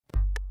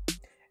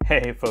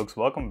Hey folks,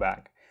 welcome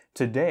back.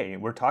 Today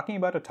we're talking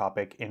about a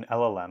topic in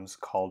LLMs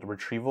called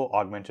Retrieval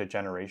Augmented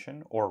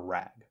Generation, or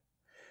RAG.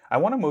 I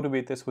want to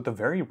motivate this with a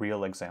very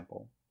real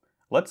example.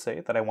 Let's say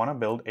that I want to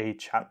build a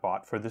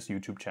chatbot for this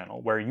YouTube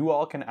channel where you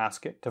all can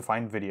ask it to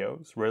find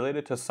videos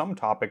related to some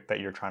topic that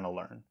you're trying to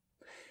learn.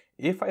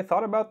 If I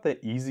thought about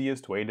the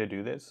easiest way to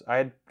do this,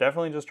 I'd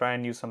definitely just try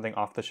and use something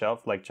off the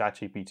shelf like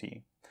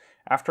ChatGPT.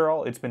 After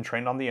all, it's been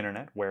trained on the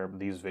internet where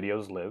these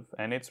videos live,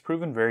 and it's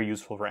proven very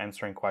useful for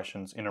answering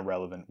questions in a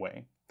relevant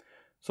way.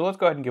 So let's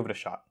go ahead and give it a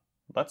shot.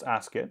 Let's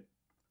ask it,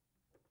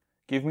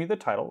 give me the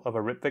title of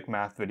a Retrieval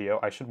math video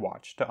I should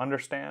watch to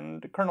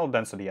understand kernel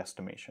density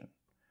estimation.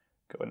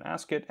 Go and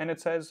ask it, and it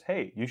says,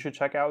 hey, you should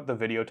check out the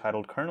video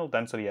titled Kernel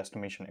Density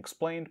Estimation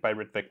Explained by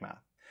Retrieval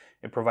Math.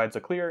 It provides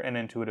a clear and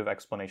intuitive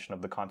explanation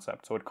of the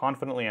concept, so it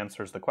confidently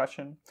answers the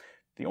question.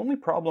 The only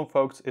problem,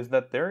 folks, is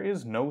that there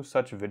is no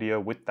such video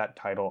with that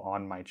title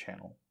on my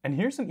channel. And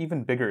here's an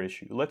even bigger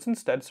issue. Let's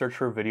instead search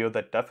for a video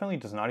that definitely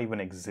does not even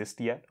exist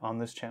yet on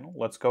this channel.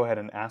 Let's go ahead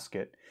and ask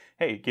it,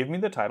 hey, give me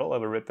the title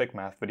of a Retrieval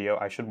math video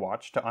I should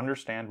watch to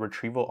understand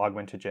Retrieval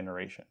Augmented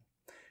Generation.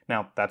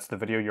 Now, that's the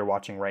video you're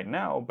watching right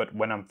now, but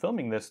when I'm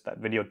filming this, that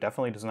video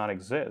definitely does not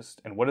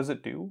exist. And what does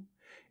it do?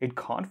 It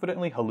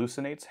confidently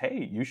hallucinates,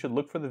 hey, you should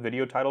look for the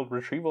video titled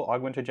Retrieval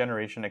Augmented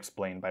Generation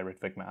Explained by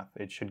Retrieval Math.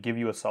 It should give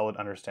you a solid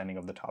understanding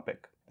of the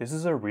topic. This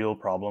is a real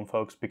problem,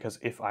 folks, because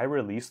if I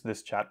release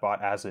this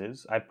chatbot as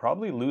is, I'd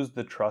probably lose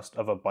the trust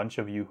of a bunch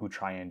of you who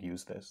try and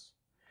use this.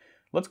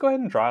 Let's go ahead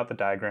and draw out the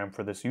diagram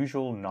for this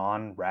usual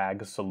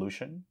non-RAG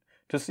solution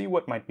to see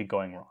what might be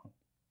going wrong.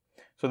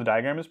 So the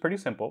diagram is pretty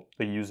simple.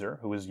 The user,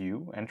 who is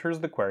you, enters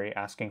the query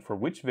asking for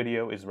which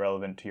video is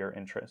relevant to your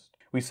interest.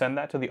 We send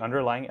that to the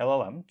underlying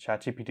LLM,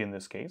 ChatGPT in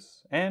this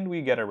case, and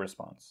we get a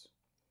response.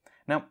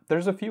 Now,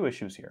 there's a few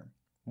issues here.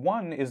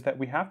 One is that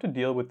we have to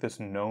deal with this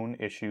known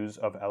issues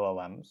of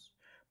LLMs,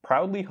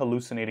 proudly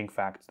hallucinating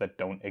facts that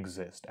don't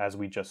exist, as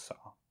we just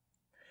saw.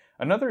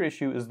 Another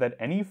issue is that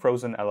any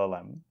frozen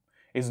LLM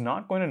is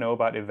not going to know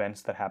about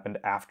events that happened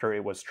after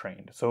it was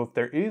trained. So if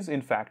there is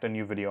in fact a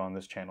new video on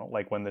this channel,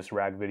 like when this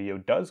RAG video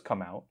does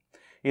come out,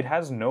 it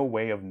has no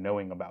way of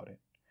knowing about it.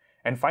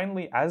 And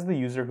finally, as the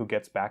user who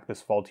gets back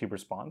this faulty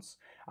response,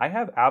 I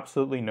have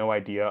absolutely no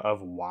idea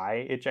of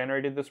why it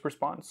generated this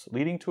response,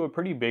 leading to a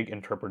pretty big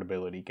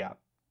interpretability gap.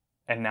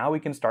 And now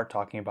we can start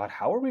talking about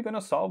how are we going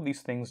to solve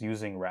these things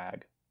using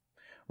RAG.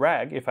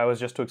 RAG, if I was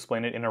just to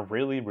explain it in a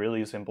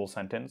really simple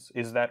sentence,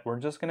 is that we're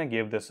just going to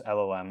give this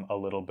LLM a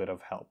little bit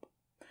of help.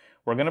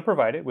 We're going to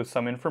provide it with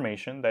some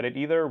information that it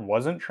either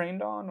wasn't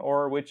trained on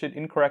or which it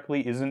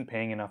incorrectly isn't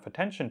paying enough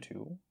attention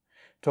to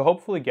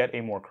hopefully get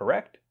a more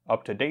correct,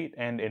 up-to-date,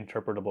 and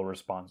interpretable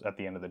response at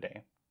the end of the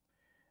day.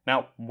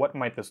 Now, what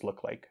might this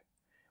look like?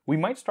 We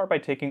might start by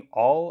taking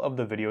all of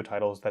the video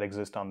titles that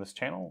exist on this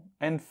channel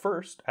and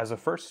first, as a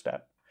first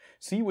step,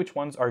 see which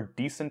ones are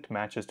decent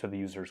matches to the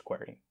user's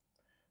query.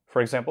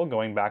 For example,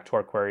 going back to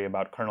our query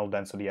about kernel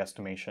density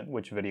estimation,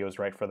 which video is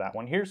right for that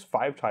one, here's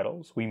 5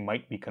 titles we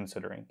might be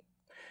considering.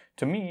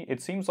 To me, it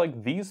seems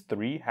like these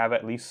 3 have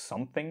at least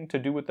something to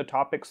do with the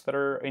topics that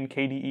are in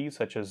KDE,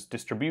 such as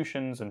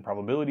distributions and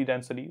probability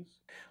densities.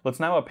 Let's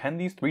now append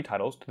these 3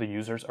 titles to the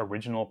user's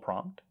original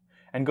prompt,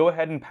 and go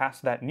ahead and pass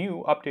that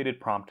new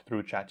updated prompt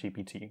through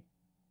ChatGPT.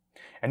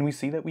 And we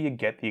see that we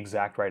get the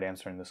exact right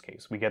answer in this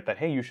case. We get that,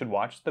 hey, you should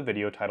watch the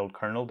video titled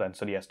Kernel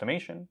Density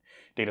Estimation,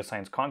 Data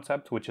Science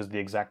Concept, which is the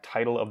exact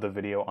title of the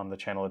video on the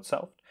channel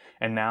itself,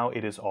 and now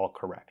it is all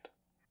correct.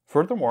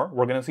 Furthermore,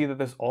 we're going to see that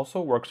this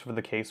also works for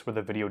the case where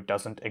the video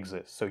doesn't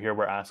exist. So here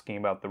we're asking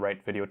about the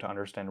right video to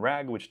understand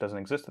RAG, which doesn't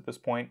exist at this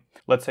point.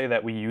 Let's say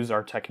that we use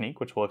our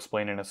technique, which we'll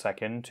explain in a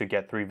second, to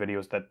get 3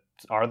 videos that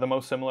are the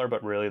most similar,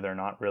 but really they're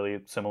not really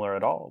similar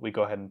at all. We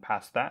go ahead and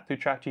pass that through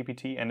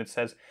ChatGPT, and it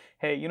says,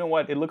 hey, you know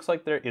what? It looks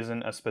like there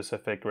isn't a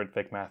specific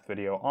Retrieval math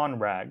video on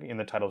RAG in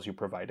the titles you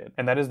provided.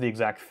 And that is the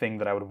exact thing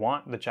that I would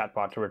want the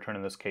chatbot to return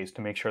in this case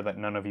to make sure that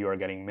none of you are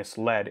getting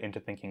misled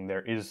into thinking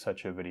there is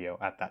such a video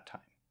at that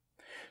time.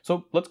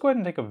 So let's go ahead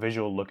and take a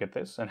visual look at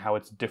this and how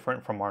it's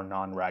different from our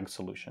non-RAG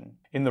solution.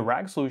 In the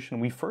RAG solution,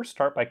 we first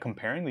start by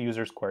comparing the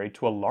user's query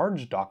to a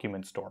large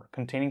document store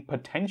containing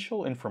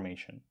potential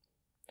information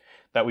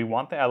that we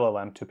want the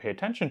LLM to pay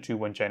attention to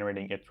when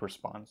generating its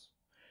response.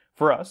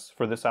 For us,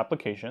 for this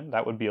application,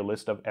 that would be a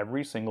list of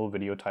every single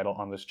video title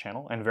on this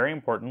channel, and very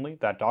importantly,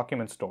 that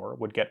document store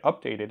would get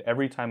updated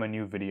every time a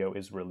new video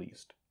is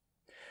released.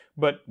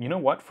 But you know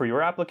what? For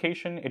your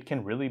application, it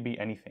can really be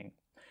anything.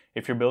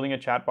 If you're building a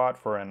chatbot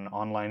for an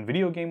online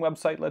video game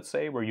website, let's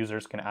say, where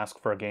users can ask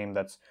for a game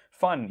that's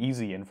fun,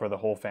 easy, and for the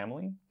whole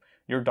family,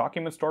 your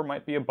document store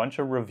might be a bunch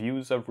of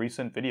reviews of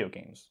recent video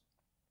games.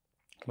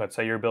 Let's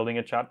say you're building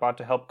a chatbot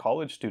to help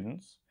college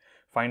students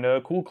find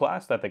a cool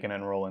class that they can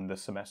enroll in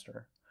this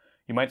semester.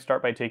 You might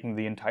start by taking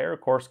the entire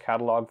course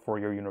catalog for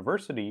your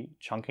university,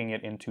 chunking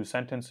it into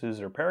sentences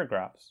or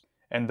paragraphs,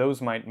 and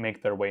those might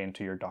make their way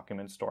into your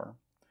document store.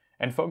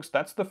 And folks,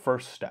 that's the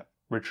first step,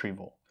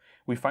 retrieval.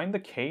 We find the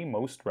k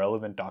most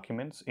relevant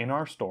documents in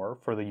our store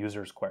for the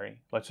user's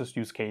query. Let's just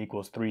use k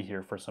equals 3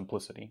 here for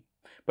simplicity,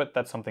 but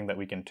that's something that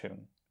we can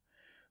tune.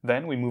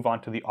 Then we move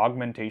on to the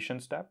augmentation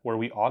step, where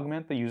we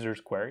augment the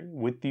user's query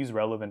with these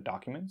relevant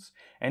documents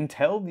and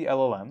tell the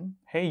LLM,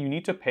 hey, you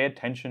need to pay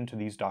attention to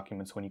these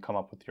documents when you come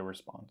up with your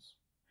response.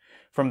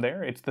 From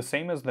there, it's the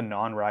same as the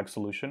non-RAG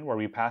solution, where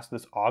we pass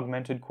this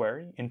augmented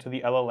query into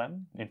the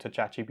LLM, into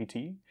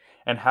ChatGPT,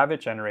 and have it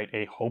generate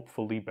a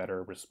hopefully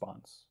better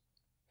response.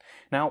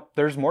 Now,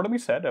 there's more to be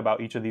said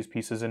about each of these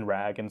pieces in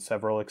RAG and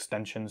several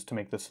extensions to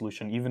make the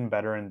solution even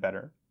better and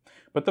better.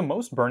 But the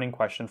most burning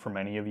question for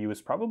many of you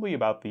is probably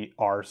about the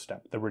R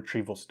step, the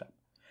retrieval step.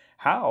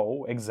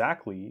 How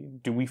exactly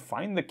do we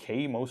find the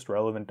k most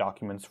relevant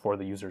documents for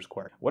the user's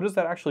query? What does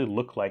that actually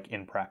look like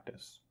in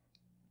practice?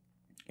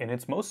 In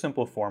its most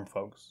simple form,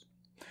 folks,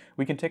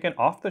 we can take an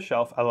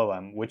off-the-shelf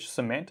LLM which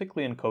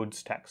semantically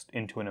encodes text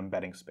into an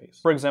embedding space.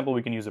 For example,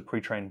 we can use a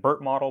pre-trained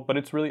BERT model, but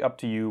it's really up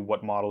to you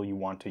what model you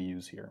want to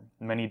use here.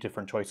 Many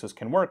different choices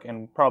can work,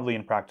 and probably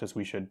in practice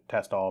we should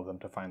test all of them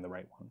to find the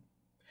right one.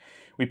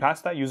 We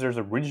pass that user's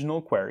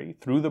original query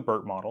through the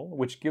BERT model,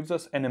 which gives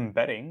us an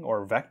embedding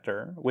or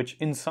vector, which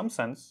in some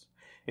sense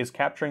is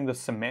capturing the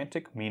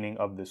semantic meaning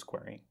of this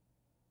query.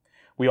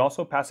 We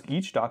also pass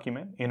each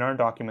document in our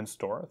document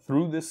store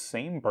through this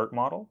same BERT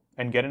model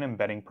and get an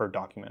embedding per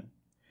document.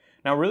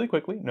 Now really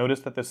quickly, notice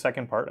that the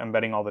second part,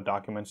 embedding all the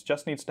documents,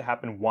 just needs to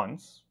happen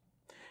once,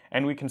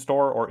 and we can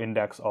store or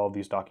index all of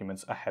these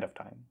documents ahead of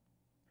time.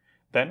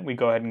 Then we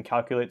go ahead and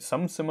calculate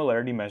some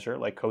similarity measure,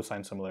 like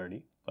cosine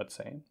similarity, let's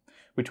say,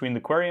 between the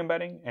query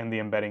embedding and the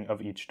embedding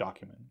of each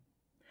document.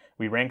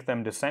 We rank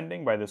them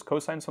descending by this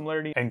cosine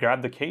similarity and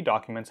grab the k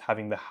documents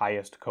having the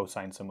highest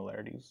cosine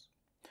similarities.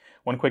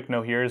 One quick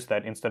note here is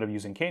that instead of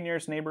using k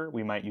nearest neighbor,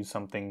 we might use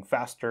something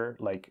faster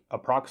like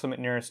approximate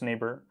nearest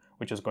neighbor,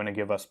 which is going to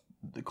give us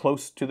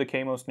close to the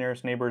k most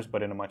nearest neighbors,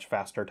 but in a much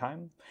faster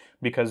time,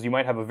 because you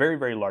might have a very,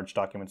 very large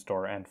document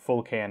store and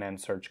full KNN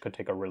search could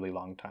take a really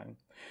long time.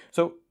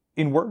 So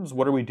in words,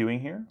 what are we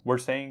doing here? We're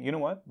saying, you know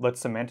what,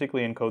 let's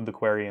semantically encode the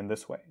query in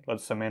this way.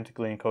 Let's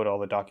semantically encode all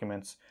the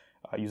documents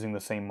using the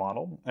same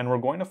model, and we're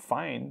going to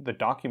find the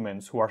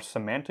documents who are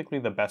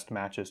semantically the best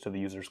matches to the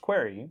user's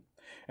query,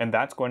 and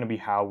that's going to be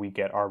how we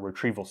get our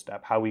retrieval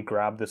step, how we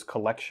grab this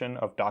collection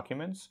of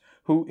documents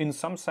who in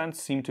some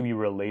sense seem to be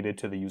related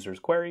to the user's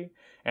query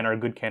and are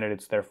good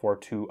candidates therefore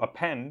to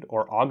append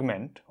or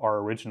augment our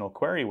original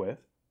query with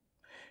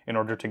in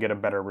order to get a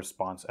better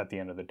response at the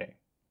end of the day.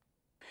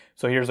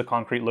 So here's a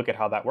concrete look at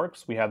how that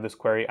works. We have this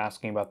query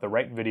asking about the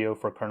right video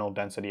for kernel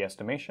density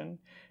estimation,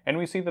 and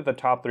we see that the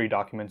top 3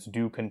 documents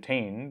do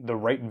contain the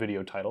right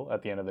video title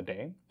at the end of the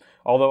day,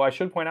 although I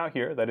should point out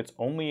here that it's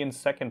only in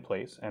second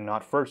place and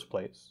not first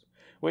place,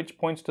 which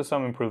points to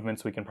some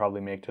improvements we can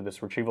probably make to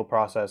this retrieval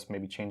process,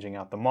 maybe changing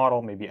out the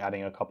model, maybe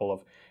adding a couple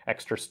of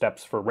extra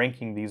steps for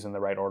ranking these in the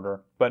right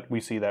order, but we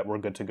see that we're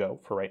good to go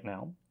for right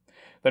now.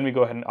 Then we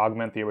go ahead and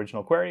augment the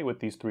original query with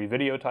these 3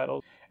 video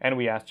titles, and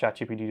we ask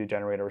ChatGPT to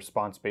generate a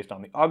response based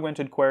on the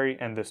augmented query,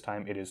 and this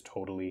time it is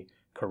totally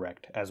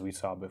correct, as we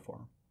saw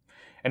before.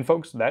 And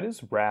folks, that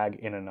is RAG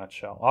in a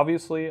nutshell.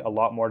 Obviously, a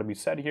lot more to be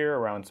said here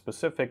around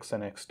specifics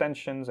and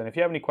extensions, and if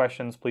you have any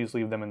questions, please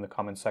leave them in the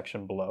comments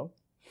section below.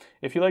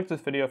 If you liked this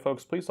video,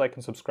 folks, please like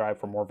and subscribe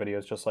for more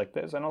videos just like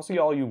this, and I'll see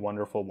all you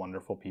wonderful,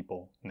 wonderful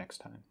people next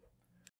time.